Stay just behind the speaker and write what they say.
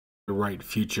Right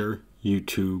Future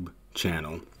YouTube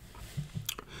channel.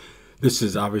 This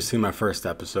is obviously my first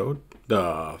episode,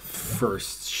 the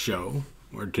first show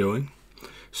we're doing.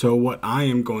 So what I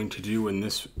am going to do in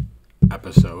this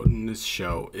episode, in this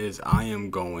show, is I am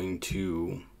going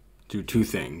to do two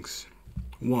things.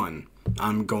 One,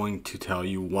 I'm going to tell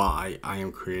you why I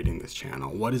am creating this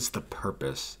channel. What is the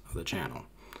purpose of the channel?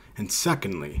 And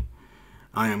secondly,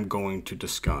 I am going to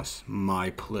discuss my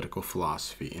political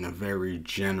philosophy in a very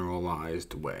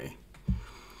generalized way.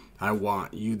 I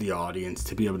want you, the audience,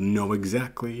 to be able to know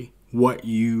exactly what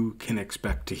you can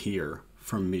expect to hear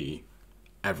from me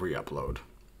every upload.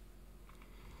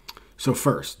 So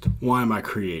first, why am I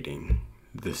creating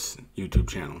this YouTube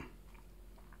channel?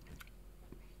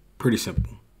 Pretty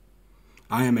simple.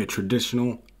 I am a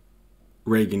traditional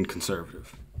Reagan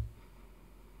conservative.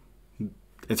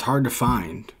 It's hard to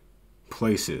find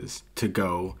places to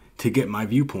go to get my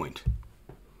viewpoint.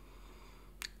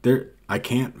 I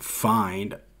can't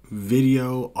find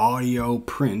video, audio,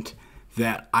 print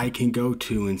that I can go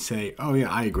to and say, oh yeah,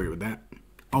 I agree with that.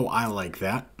 Oh, I like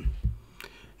that.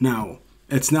 Now,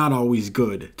 it's not always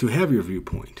good to have your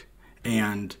viewpoint.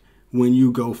 And when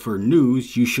you go for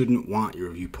news, you shouldn't want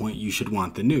your viewpoint. You should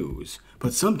want the news.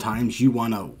 But sometimes you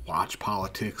want to watch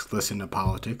politics, listen to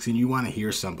politics, and you want to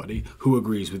hear somebody who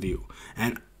agrees with you.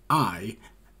 And I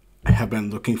have been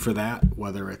looking for that,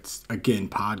 whether it's, again,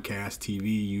 podcast,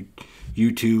 TV,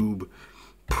 YouTube,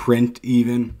 print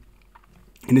even,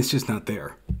 and it's just not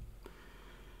there.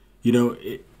 You know,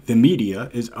 the media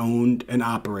is owned and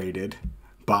operated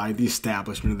by the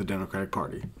establishment of the Democratic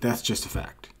Party. That's just a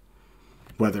fact.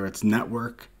 Whether it's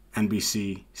network,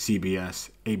 NBC, CBS,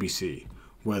 ABC,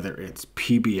 whether it's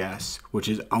PBS, which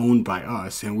is owned by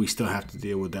us, and we still have to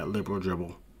deal with that liberal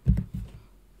dribble.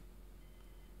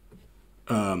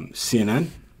 CNN.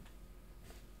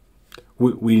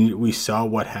 We saw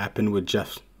what happened with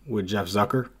Jeff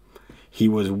Zucker. He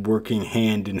was working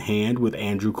hand in hand with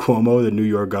Andrew Cuomo, the New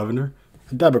York governor,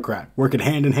 a Democrat, working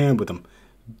hand in hand with him.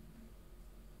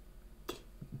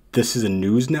 This is a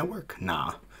news network?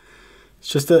 Nah. It's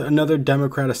just another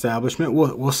Democrat establishment.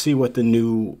 We'll see what the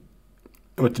new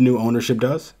ownership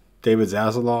does. David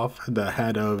Zaslav, the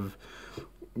head of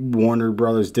Warner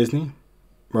Brothers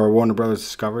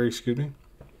Discovery, excuse me.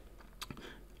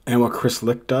 And what Chris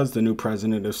Licht does, the new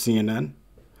president of CNN.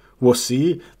 We'll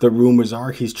see. The rumors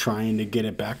are he's trying to get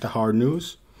it back to hard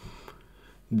news.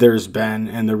 There's been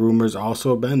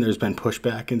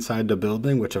pushback inside the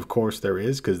building, which of course there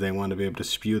is, because they want to be able to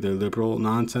spew their liberal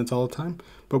nonsense all the time.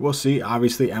 But we'll see.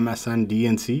 Obviously,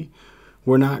 MSNBC,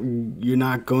 you're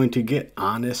not going to get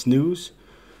honest news.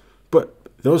 But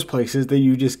those places,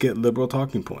 you just get liberal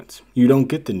talking points. You don't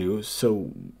get the news,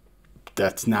 so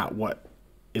that's not what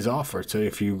is offered. So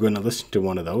if you're going to listen to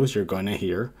one of those, you're going to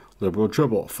hear liberal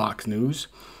dribble. Fox News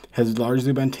has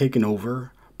largely been taken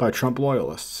over by Trump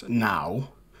loyalists. Now,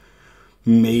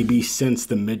 maybe since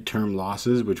the midterm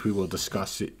losses, which we will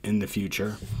discuss in the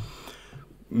future,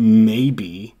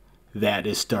 maybe that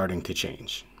is starting to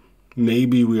change.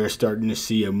 Maybe we are starting to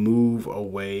see a move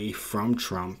away from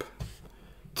Trump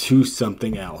to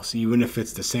something else. Even if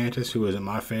it's DeSantis, who isn't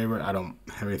my favorite. I don't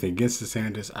have anything against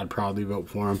DeSantis. I'd probably vote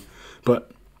for him.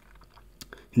 But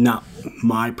not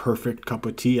my perfect cup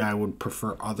of tea. I would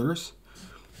prefer others.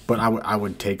 But I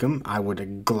would take him. I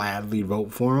would gladly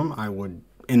vote for him. I would,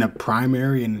 in a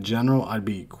primary, in a general, I'd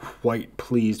be quite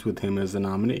pleased with him as the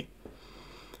nominee.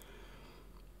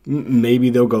 Maybe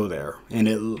they'll go there. And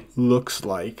it looks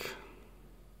like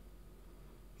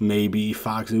maybe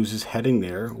Fox News is heading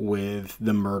there with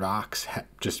the Murdochs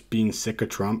just being sick of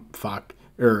Trump.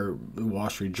 The Wall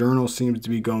Street Journal seems to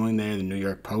be going there. The New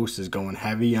York Post is going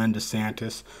heavy on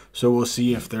DeSantis. So we'll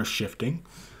see if they're shifting.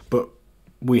 But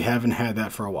we haven't had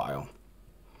that for a while.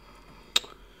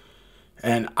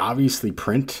 And obviously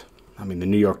print. I mean, the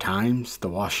New York Times, the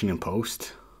Washington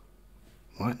Post.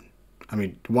 What? I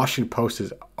mean, the Washington Post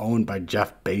is owned by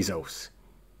Jeff Bezos.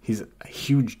 He's a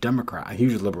huge Democrat, a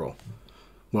huge liberal.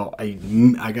 Well,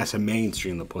 I guess a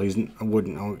mainstream liberal.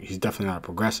 He's definitely not a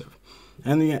progressive.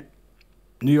 And the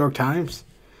New York Times,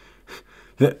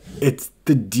 it's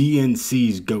the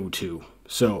DNC's go-to.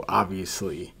 So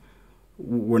obviously,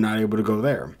 we're not able to go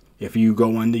there. If you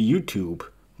go onto YouTube,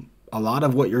 a lot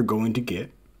of what you're going to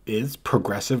get is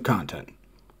progressive content,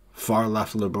 far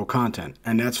left liberal content,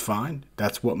 and that's fine.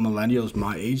 That's what millennials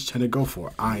my age tend to go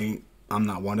for. I'm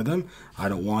not one of them. I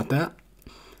don't want that.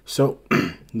 So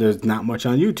there's not much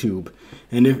on YouTube.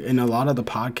 And in a lot of the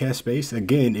podcast space,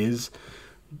 again, is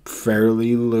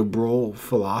fairly liberal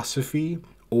philosophy,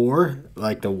 or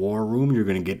like the War Room, you're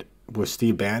going to get with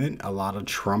Steve Bannon, a lot of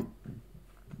Trump,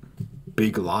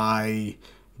 big lie,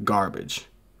 garbage.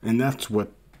 And that's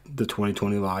what the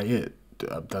 2020 lie is,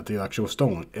 that the election was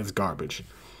stolen. It's garbage.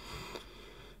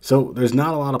 So there's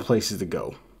not a lot of places to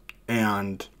go.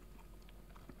 And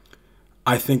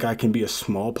I think I can be a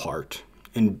small part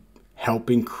in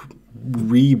helping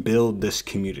rebuild this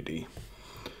community.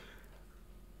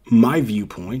 My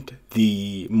viewpoint,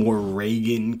 the more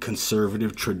Reagan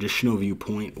conservative traditional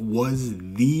viewpoint, was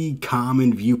the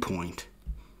common viewpoint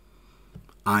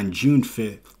on June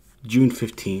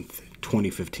 15th,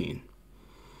 2015.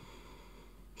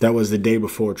 That was the day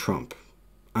before Trump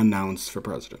announced for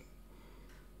president.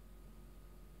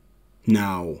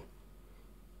 Now,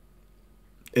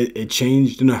 it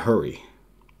changed in a hurry.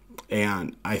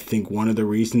 And I think one of the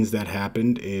reasons that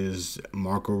happened is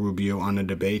Marco Rubio on a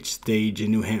debate stage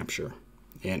in New Hampshire.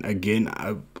 And again,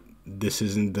 this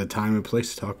isn't the time and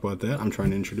place to talk about that. I'm trying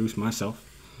to introduce myself.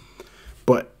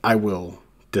 But I will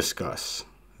discuss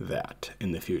that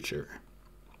in the future.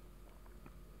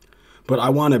 But I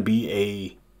want to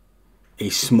be a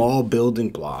small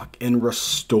building block in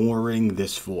restoring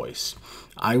this voice.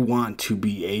 I want to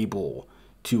be able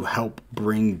to help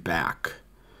bring back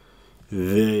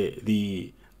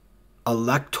the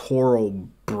electoral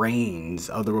brains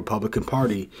of the Republican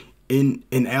Party. In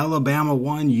Alabama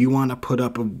 1, you want to put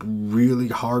up a really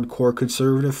hardcore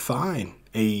conservative? Fine.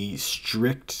 A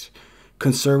strict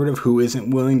conservative who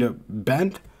isn't willing to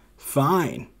bend?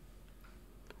 Fine.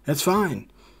 That's fine.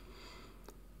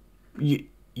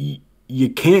 You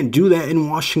can't do that in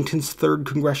Washington's 3rd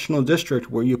congressional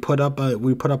district, where we put up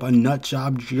a nut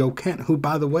job Joe Kent, who,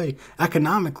 by the way,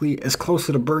 economically is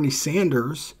closer to Bernie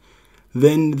Sanders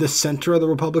than the center of the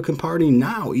Republican Party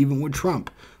now, even with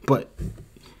Trump. But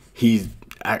he's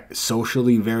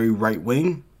socially very right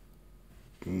wing.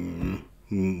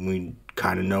 We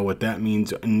kind of know what that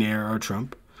means near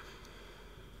Trump.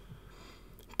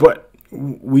 But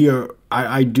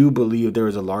I do believe there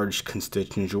is a large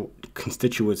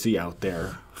constituency out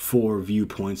there for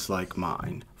viewpoints like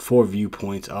mine, for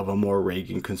viewpoints of a more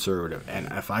Reagan conservative. And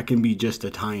if I can be just a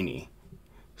tiny,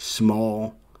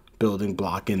 small building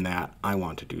block in that, I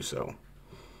want to do so.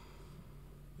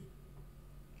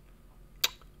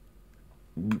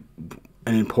 An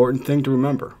important thing to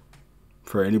remember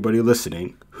for anybody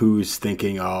listening who's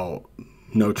thinking, oh,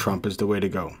 no, Trump is the way to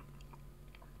go.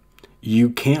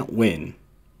 You can't win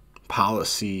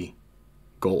policy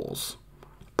goals,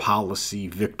 policy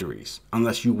victories,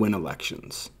 unless you win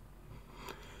elections.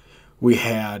 We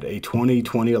had a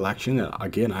 2020 election that,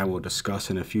 again, I will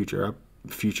discuss in a future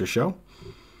show.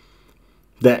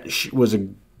 That was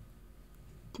an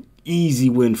easy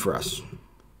win for us.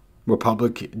 Joe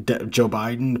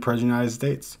Biden, the President of the United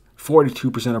States,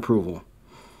 42% approval.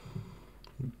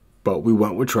 But we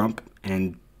went with Trump,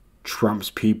 and Trump's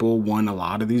people won a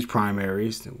lot of these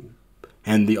primaries.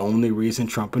 And the only reason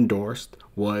Trump endorsed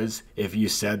was if you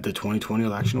said the 2020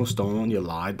 election was stolen, you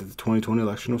lied that the 2020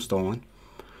 election was stolen.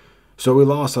 So we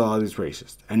lost a lot of these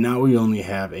races. And now we only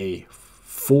have a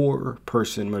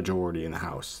 4-person majority in the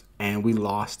House. And we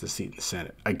lost the seat in the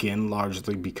Senate. Again,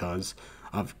 largely because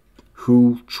of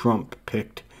who Trump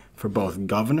picked for both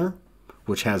governor,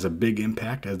 which has a big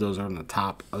impact as those are on the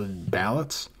top of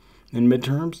ballots in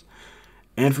midterms,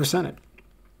 and for Senate,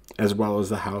 as well as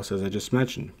the House, as I just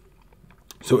mentioned.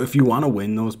 So if you want to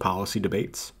win those policy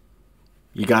debates,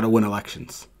 you got to win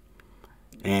elections.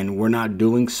 And we're not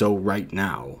doing so right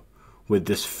now with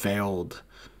this failed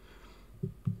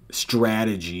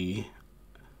strategy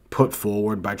put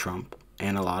forward by Trump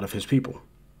and a lot of his people.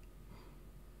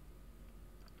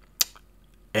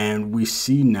 And we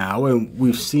see now, and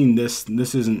we've seen this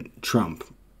isn't Trump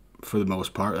for the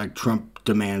most part. Like, Trump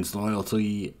demands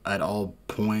loyalty at all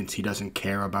points. He doesn't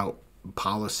care about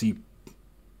policy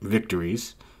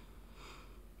victories.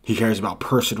 He cares about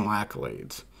personal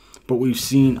accolades. But we've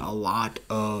seen a lot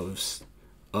of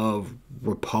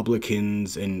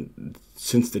Republicans, and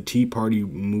since the Tea Party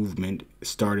movement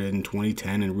started in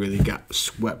 2010 and really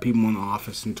swept people in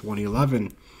office in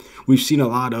 2011, we've seen a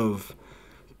lot of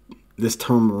this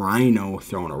term rhino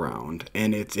thrown around.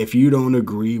 And it's, if you don't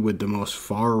agree with the most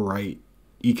far-right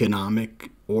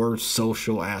economic or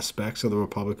social aspects of the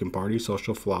Republican Party,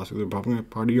 social philosophy of the Republican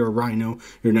Party, you're a rhino,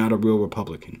 you're not a real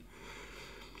Republican.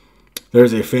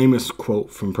 There's a famous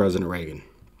quote from President Reagan.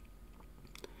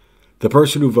 The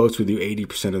person who votes with you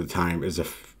 80% of the time is a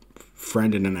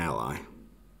friend and an ally,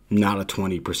 not a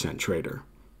 20% traitor.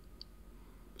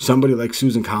 Somebody like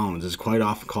Susan Collins is quite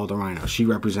often called a rhino. She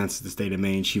represents the state of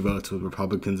Maine. She votes with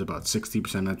Republicans about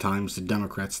 60% of the time. It's a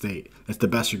Democrat state. That's the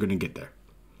best you're going to get there.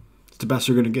 It's the best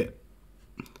you're going to get.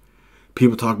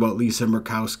 People talk about Lisa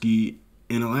Murkowski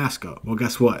in Alaska. Well,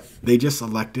 guess what? They just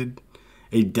elected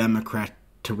a Democrat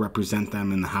to represent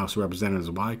them in the House of Representatives.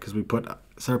 Why? Because we put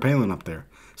Sarah Palin up there.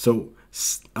 So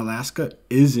Alaska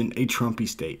isn't a Trumpy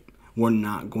state. We're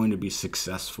not going to be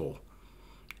successful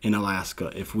in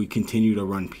Alaska if we continue to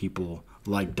run people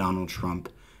like Donald Trump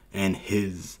and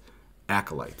his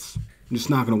acolytes. It's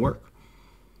not going to work.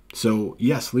 So,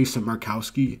 yes, Lisa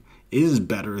Murkowski is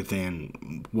better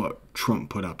than what Trump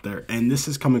put up there. And this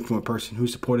is coming from a person who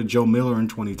supported Joe Miller in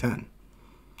 2010.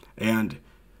 And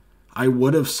I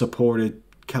would have supported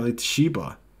Kelly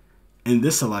Tshiba in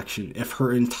this election if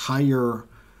her entire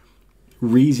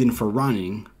reason for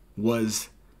running was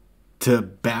to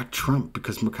back Trump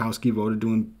because Murkowski voted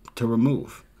to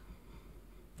remove.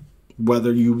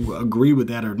 Whether you agree with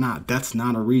that or not, that's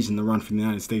not a reason to run for the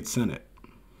United States Senate.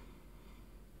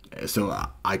 So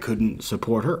I couldn't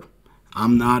support her.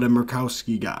 I'm not a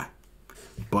Murkowski guy,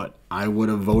 but I would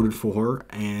have voted for her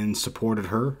and supported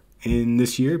her in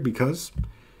this year because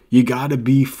you got to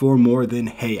be for more than,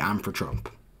 hey, I'm for Trump.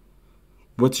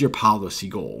 What's your policy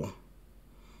goal?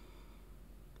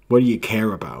 What do you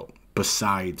care about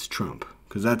besides Trump?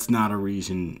 Because that's not a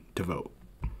reason to vote.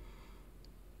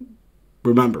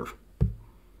 Remember,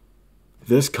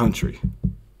 this country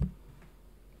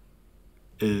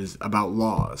is about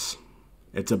laws.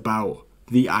 It's about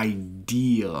the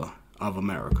idea of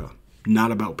America,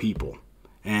 not about people.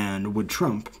 And with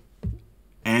Trump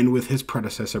and with his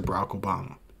predecessor, Barack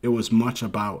Obama, it was much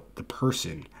about the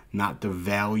person, not the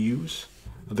values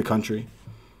of the country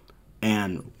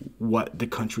and what the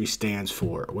country stands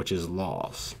for, which is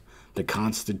laws, the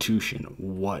Constitution,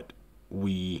 what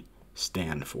we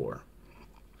stand for.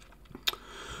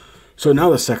 So now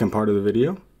the second part of the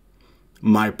video,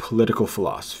 my political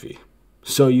philosophy.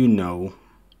 So you know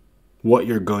what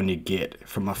you're going to get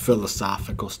from a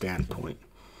philosophical standpoint.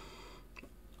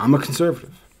 I'm a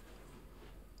conservative.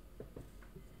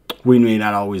 We may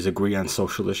not always agree on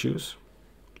social issues,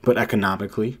 but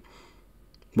economically,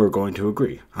 we're going to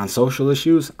agree. On social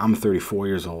issues, I'm 34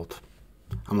 years old.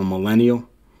 I'm a millennial.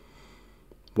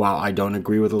 While I don't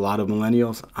agree with a lot of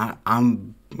millennials,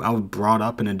 I was brought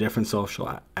up in a different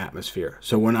social atmosphere,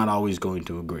 so we're not always going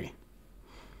to agree.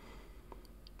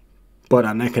 But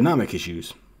on economic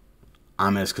issues,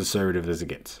 I'm as conservative as it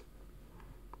gets.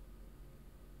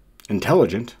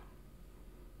 Intelligent,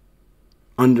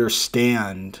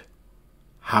 understand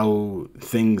how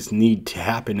things need to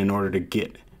happen in order to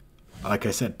get, like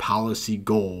I said, policy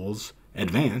goals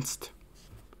advanced,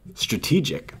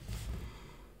 strategic,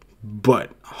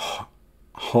 but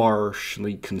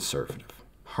harshly conservative.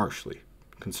 Harshly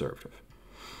conservative.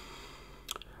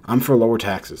 I'm for lower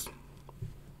taxes.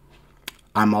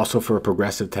 I'm also for a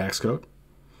progressive tax code,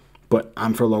 but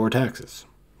I'm for lower taxes.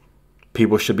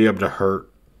 People should be able to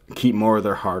keep more of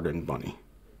their hard-earned money.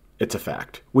 It's a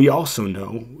fact. We also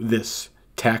know this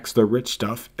tax the rich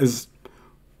stuff is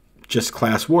just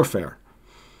class warfare.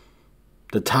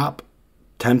 The top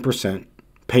 10%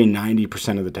 pay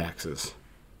 90% of the taxes.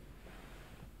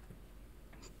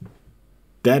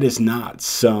 That is not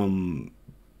some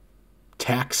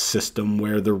tax system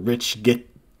where the rich get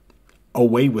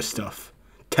away with stuff.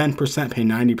 10% pay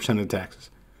 90% of the taxes.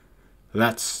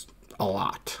 That's a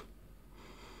lot.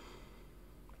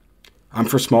 I'm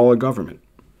for smaller government.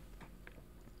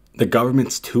 The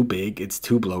government's too big, it's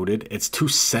too bloated, it's too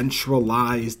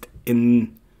centralized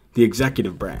in the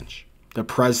executive branch. The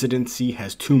presidency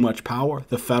has too much power,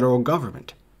 the federal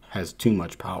government has too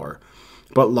much power,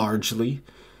 but largely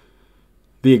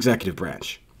the executive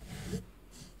branch.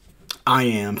 I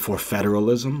am for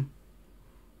federalism.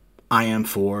 I am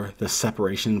for the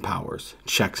separation of powers,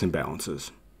 checks and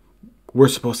balances. We're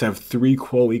supposed to have 3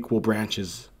 co-equal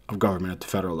branches of government at the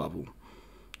federal level.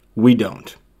 We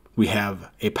don't. We have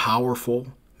a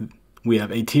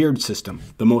tiered system.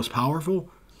 The most powerful,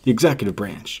 the executive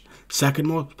branch. Second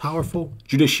most powerful,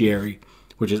 judiciary,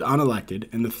 which is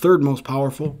unelected. And the third most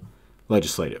powerful,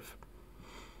 legislative.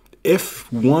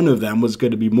 If one of them was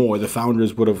going to be more, the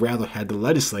founders would have rather had the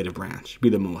legislative branch be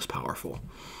the most powerful.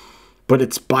 But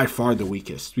it's by far the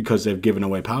weakest because they've given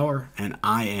away power, and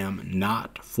I am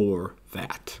not for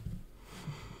that.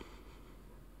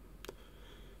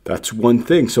 That's one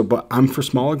thing. But I'm for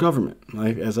smaller government,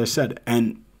 like as I said.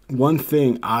 And one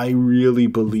thing I really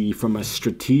believe from a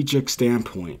strategic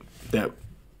standpoint that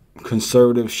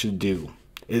conservatives should do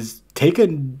is take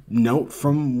a note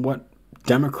from what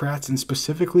Democrats and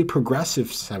specifically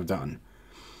progressives have done.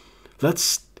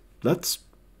 Let's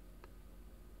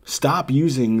stop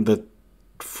using the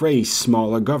phrase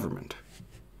smaller government.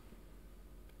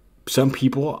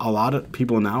 A lot of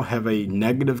people now have a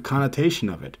negative connotation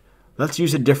of it. Let's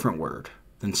use a different word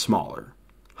than smaller.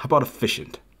 How about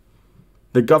efficient?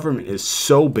 The government is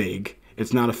so big,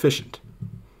 it's not efficient.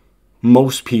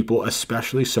 most people,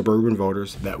 especially suburban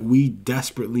voters, that we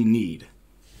desperately need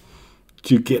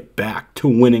to get back to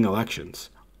winning elections,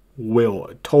 will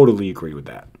totally agree with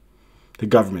that. The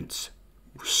government's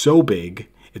so big,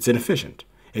 it's inefficient.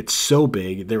 It's so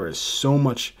big, there is so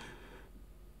much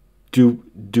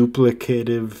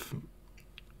duplicative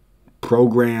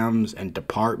programs and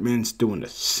departments doing the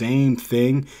same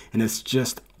thing, and it's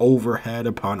just overhead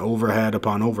upon overhead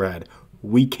upon overhead.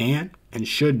 We can and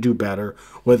should do better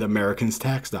with Americans'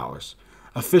 tax dollars.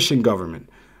 Efficient government.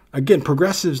 Again,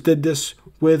 progressives did this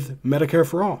with Medicare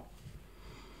for All.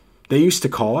 They used to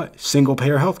call it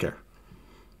single-payer healthcare.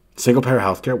 Single-payer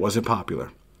healthcare wasn't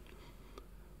popular.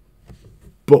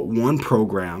 But one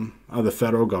program of the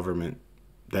federal government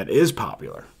that is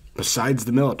popular, besides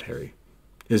the military,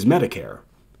 is Medicare.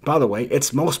 By the way,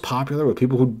 it's most popular with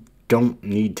people who don't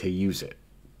need to use it.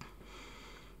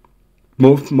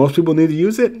 Most people need to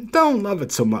use it, don't love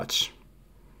it so much.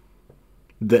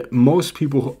 That most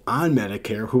people on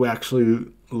Medicare who actually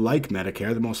like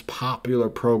Medicare, the most popular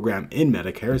program in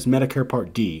Medicare is Medicare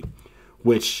Part D,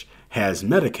 which has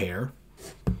Medicare,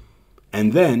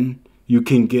 and then you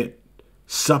can get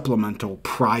supplemental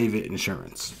private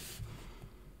insurance.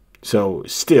 So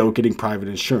still getting private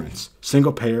insurance.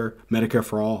 Single payer, Medicare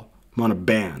for All, I'm going to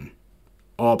ban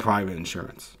all private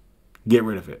insurance. Get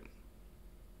rid of it.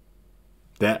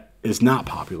 That is not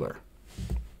popular.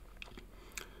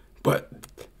 But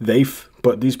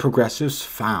these progressives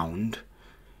found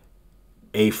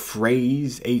a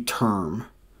phrase, a term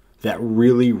that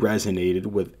really resonated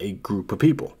with a group of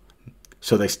people.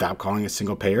 So they stopped calling it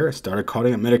single payer and started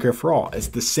calling it Medicare for All. It's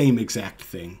the same exact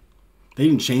thing. They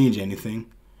didn't change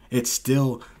anything. It's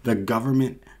still the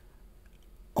government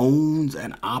owns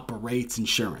and operates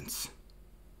insurance.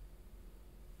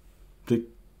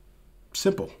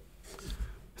 Simple.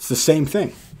 It's the same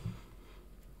thing.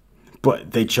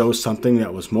 But they chose something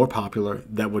that was more popular,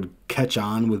 that would catch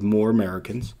on with more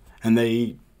Americans, and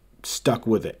they stuck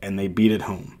with it, and they beat it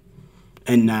home.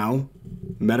 And now,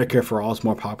 Medicare for All is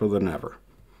more popular than ever.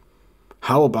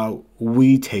 How about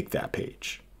we take that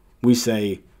page? We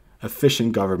say,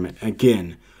 efficient government.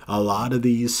 Again, a lot of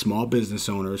these small business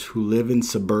owners who live in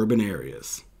suburban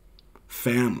areas,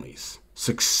 families,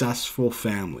 successful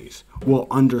families, will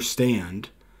understand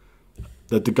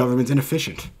that the government's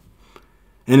inefficient.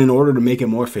 And in order to make it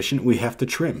more efficient, we have to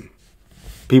trim.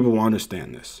 People will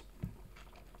understand this.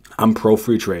 I'm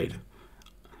pro-free trade.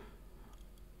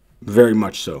 Very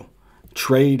much so.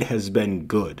 Trade has been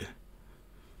good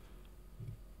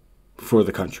for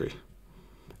the country.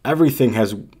 Everything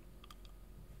has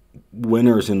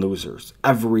winners and losers.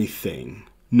 Everything.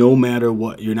 No matter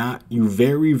what. You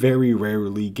very, very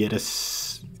rarely get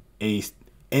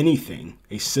anything,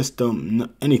 a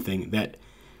system, anything that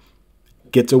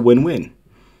gets a win-win.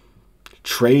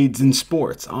 Trades in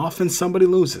sports. Often somebody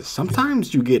loses.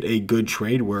 Sometimes you get a good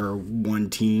trade where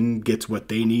one team gets what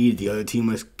they need, the other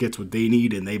team gets what they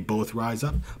need, and they both rise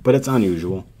up. But it's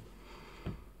unusual.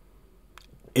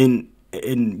 In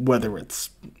whether it's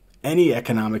any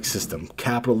economic system,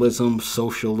 capitalism,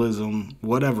 socialism,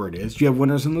 whatever it is, you have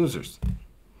winners and losers.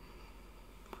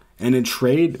 And in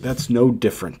trade, that's no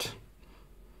different.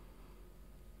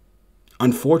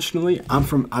 Unfortunately, I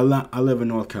live in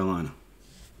North Carolina.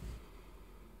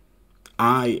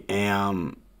 I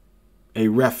am a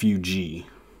refugee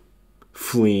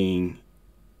fleeing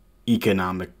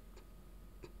economic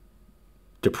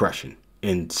depression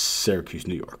in Syracuse,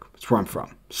 New York. That's where I'm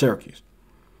from, Syracuse.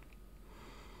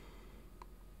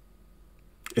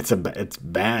 It's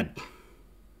bad.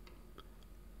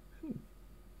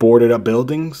 Boarded up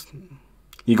buildings.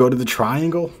 You go to the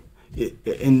Triangle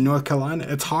in North Carolina.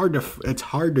 It's hard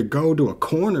to go to a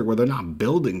corner where they're not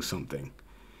building something.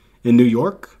 In New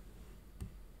York,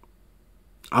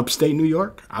 upstate New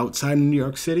York, outside of New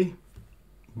York City,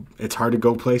 it's hard to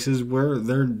go places where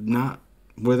they're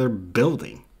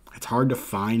building. It's hard to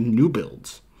find new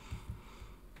builds.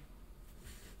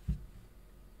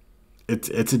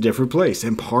 It's a different place.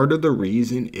 And part of the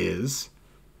reason is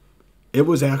it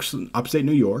was actually upstate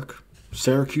New York,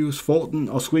 Syracuse, Fulton,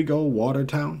 Oswego,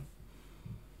 Watertown.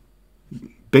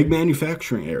 Big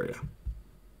manufacturing area.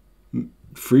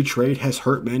 Free trade has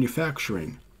hurt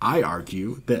manufacturing. I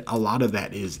argue that a lot of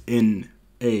that is in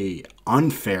a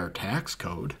unfair tax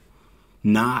code,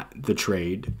 not the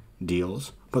trade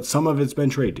deals, but some of it's been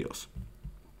trade deals.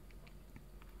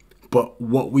 But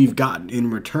what we've gotten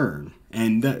in return,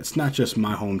 and that's not just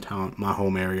my hometown, my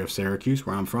home area of Syracuse,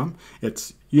 where I'm from.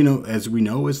 It's, as we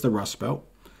know, is the Rust Belt.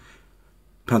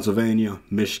 Pennsylvania,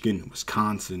 Michigan,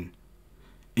 Wisconsin,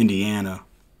 Indiana.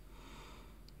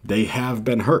 They have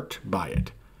been hurt by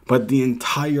it. but the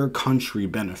entire country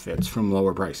benefits from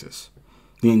lower prices.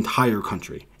 The entire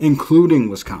country, including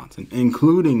Wisconsin,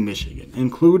 including Michigan,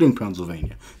 including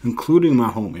Pennsylvania, including my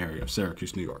home area of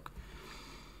Syracuse, New York,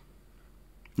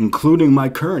 including my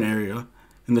current area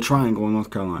in the Triangle in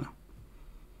North Carolina.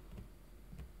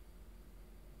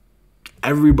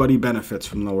 Everybody benefits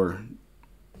from lower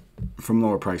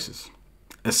prices,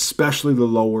 especially the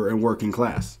lower and working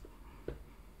class.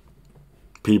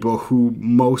 People who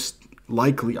most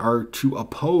likely are to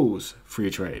oppose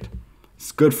free trade.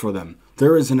 It's good for them.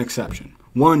 There is an exception.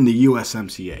 One, the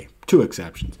USMCA. Two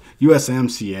exceptions.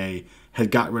 USMCA has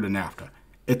got rid of NAFTA.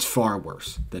 It's far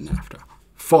worse than NAFTA.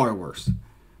 Far worse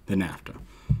than NAFTA.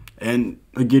 And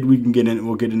again,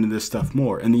 we'll get into this stuff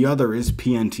more. And the other is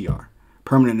PNTR,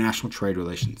 Permanent National Trade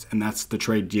Relations. And that's the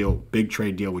trade deal, big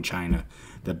trade deal with China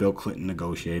that Bill Clinton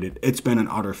negotiated. It's been an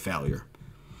utter failure.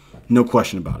 No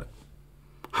question about it.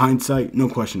 Hindsight, no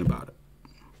question about it.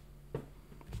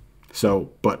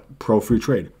 So, but pro-free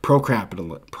trade,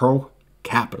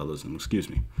 pro-capitalism,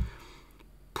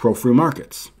 pro-free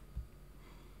markets.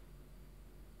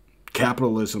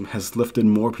 Capitalism has lifted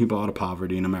more people out of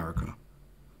poverty in America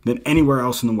than anywhere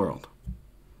else in the world.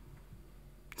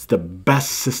 It's the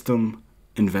best system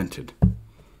invented.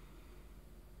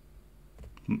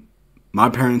 My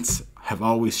parents have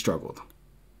always struggled.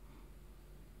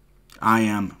 I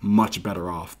am much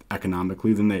better off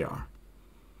economically than they are.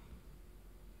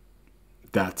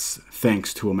 That's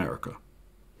thanks to America.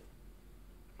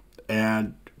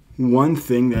 And one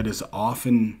thing that is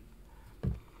often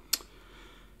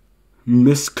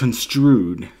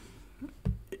misconstrued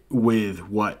with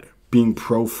what being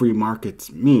pro-free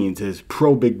markets means is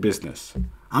pro-big business.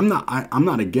 I'm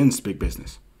not against big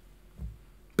business.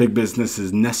 Big business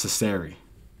is necessary.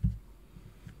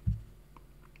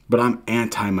 But I'm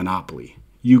anti-monopoly.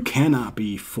 You cannot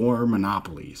be for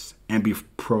monopolies and be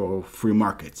pro-free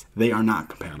markets. They are not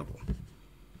compatible.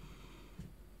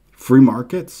 Free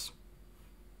markets,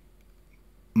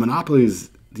 monopoly is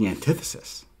the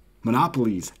antithesis.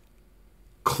 Monopolies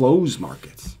close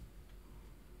markets.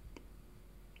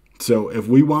 So if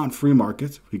we want free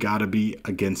markets, we got to be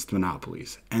against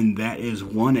monopolies. And that is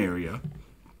one area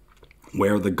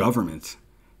where the government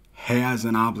has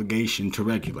an obligation to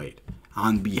regulate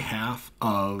on behalf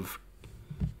of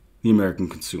the American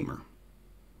consumer.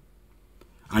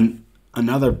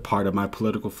 Another part of my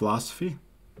political philosophy,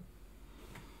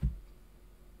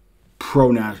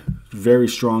 very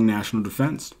strong national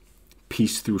defense,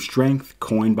 peace through strength,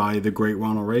 coined by the great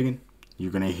Ronald Reagan.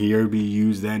 You're going to hear me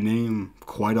use that name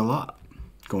quite a lot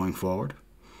going forward.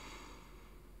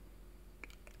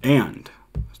 And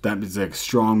that is a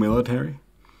strong military.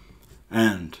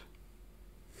 And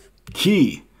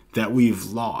key that we've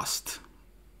lost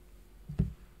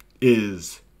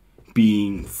is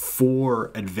being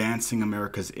for advancing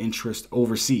America's interest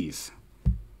overseas.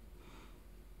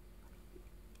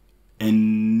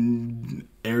 In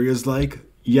areas like,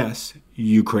 yes,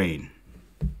 Ukraine.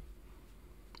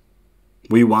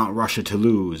 We want Russia to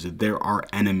lose. They're our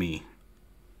enemy.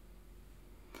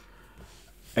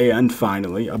 And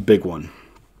finally, a big one.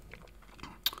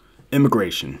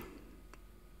 Immigration.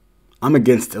 I'm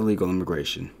against illegal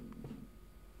immigration.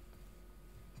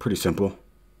 Pretty simple.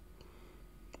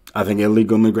 I think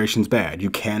illegal immigration is bad. You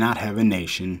cannot have a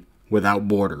nation without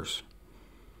borders.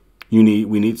 We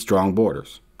need strong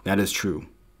borders. That is true.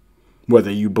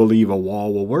 Whether you believe a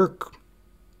wall will work,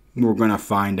 we're going to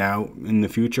find out in the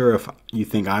future. If you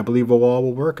think I believe a wall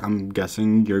will work, I'm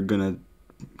guessing you're going to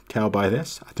tell by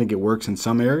this. I think it works in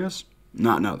some areas,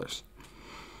 not in others.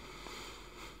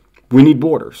 We need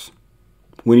borders.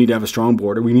 We need to have a strong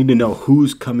border. We need to know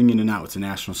who's coming in and out. It's a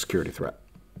national security threat.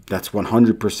 That's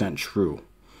 100% true.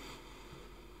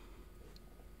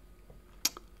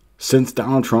 Since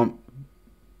Donald Trump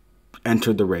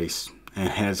entered the race and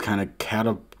has kind of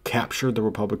captured the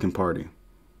Republican Party,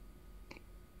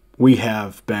 we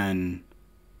have been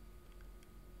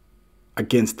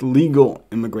against legal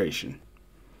immigration.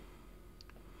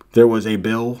 There was a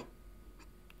bill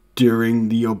during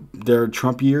their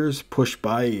Trump years pushed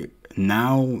by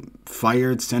now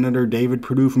fired Senator David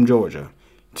Perdue from Georgia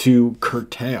to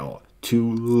curtail,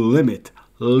 to limit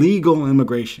legal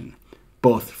immigration,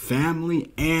 both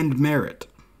family and merit,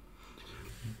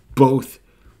 both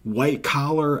white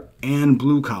collar and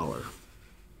blue collar.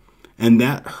 And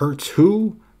that hurts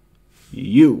who?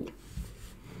 You.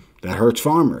 That hurts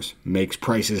farmers, makes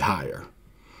prices higher.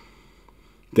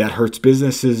 That hurts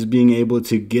businesses being able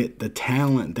to get the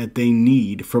talent that they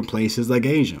need from places like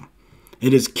Asia.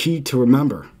 It is key to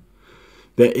remember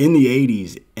that in the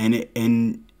 80s and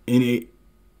in 80,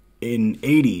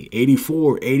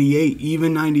 84, 88,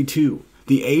 even 92,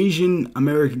 the Asian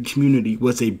American community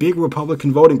was a big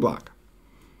Republican voting bloc.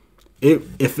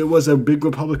 If it was a big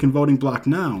Republican voting bloc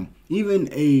now,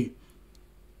 even a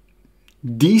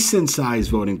decent-sized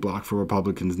voting bloc for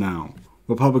Republicans now,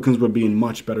 Republicans would be in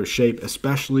much better shape,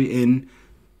 especially in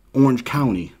Orange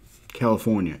County,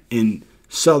 California, in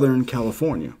Southern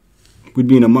California. We'd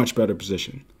be in a much better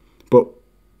position. But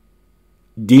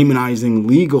demonizing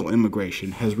legal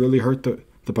immigration has really hurt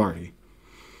the party.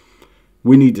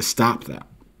 We need to stop that.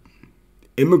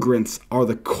 Immigrants are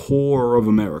the core of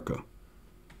America.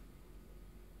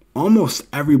 Almost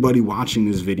everybody watching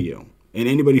this video, and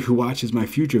anybody who watches my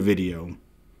future video,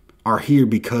 are here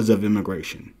because of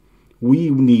immigration. We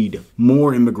need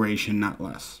more immigration, not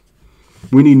less.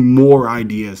 We need more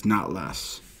ideas, not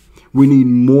less. We need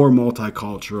more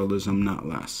multiculturalism, not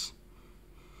less.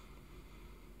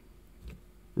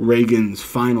 Reagan's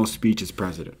final speech as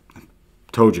president.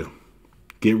 Told you,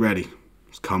 get ready.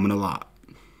 It's coming a lot.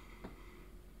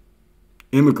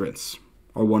 Immigrants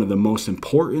are one of the most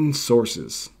important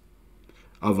sources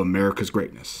of America's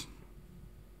greatness.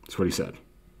 That's what he said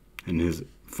in his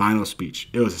final speech.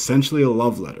 It was essentially a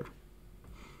love letter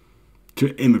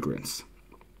to immigrants.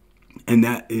 And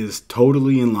that is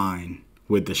totally in line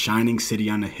with the shining city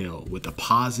on the hill, with a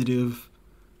positive,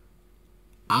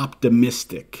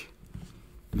 optimistic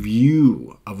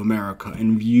view of America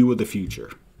and view of the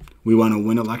future. We want to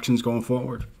win elections going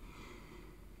forward.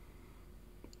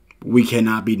 We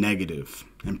cannot be negative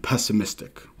and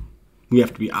pessimistic. We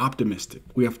have to be optimistic.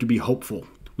 We have to be hopeful.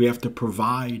 We have to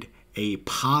provide a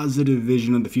positive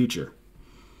vision of the future.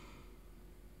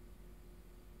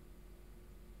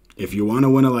 If you want to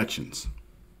win elections,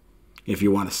 if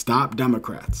you want to stop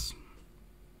Democrats,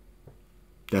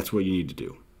 that's what you need to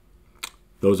do.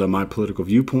 Those are my political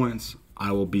viewpoints.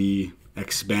 I will be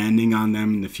expanding on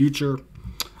them in the future.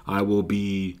 I will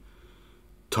be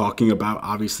talking about,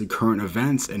 obviously, current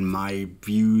events, and my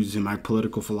views and my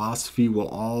political philosophy will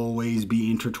always be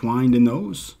intertwined in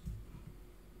those.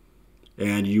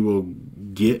 And you will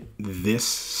get this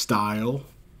style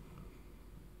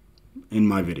in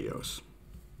my videos.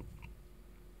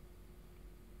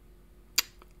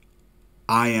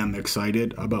 I am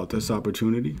excited about this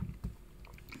opportunity.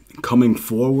 Coming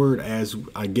forward, as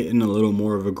I get in a little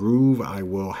more of a groove, I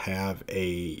will have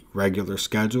a regular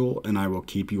schedule, and I will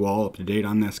keep you all up to date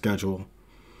on that schedule.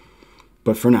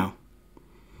 But for now,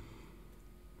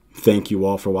 thank you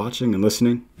all for watching and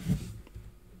listening.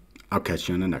 I'll catch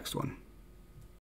you on the next one.